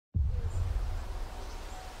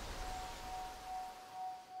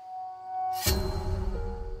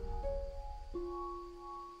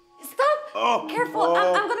Careful,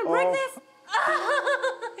 I'm gonna break this.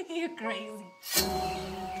 You're crazy.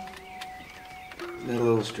 Isn't that a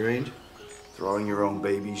little strange? Throwing your own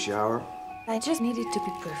baby shower? I just need it to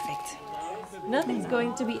be perfect. Nothing's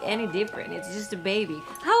going to be any different. It's just a baby.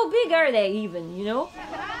 How big are they even, you know?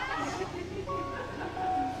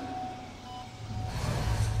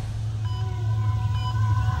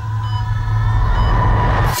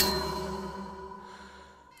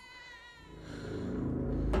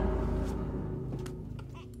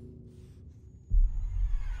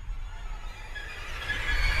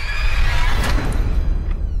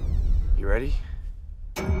 You ready?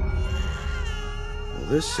 Well,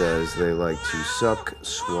 this says they like to suck,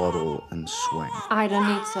 swaddle, and swing. I don't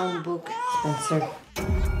need songbook, Spencer.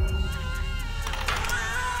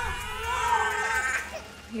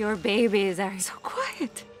 Your babies are so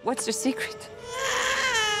quiet. What's the secret?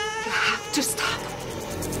 You have to stop.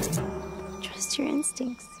 Trust your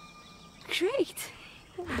instincts. Great.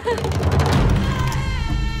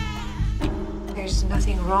 There's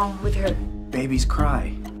nothing wrong with her. Babies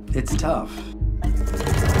cry. It's tough.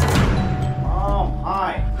 Oh,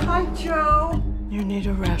 hi. Hi, Joe. You need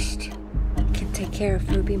a rest. I can take care of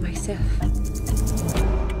Ruby myself.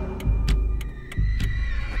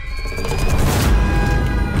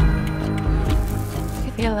 I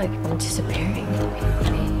feel like I'm disappearing.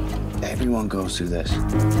 Everyone goes through this.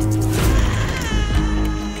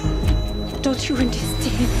 Don't you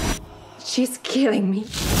understand? She's killing me.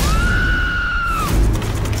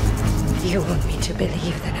 You want me to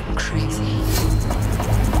believe that I'm crazy.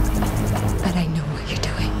 But I know what you're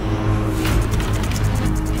doing.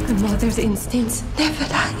 A mother's instincts never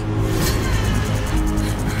lie.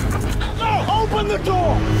 No! Open the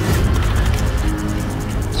door!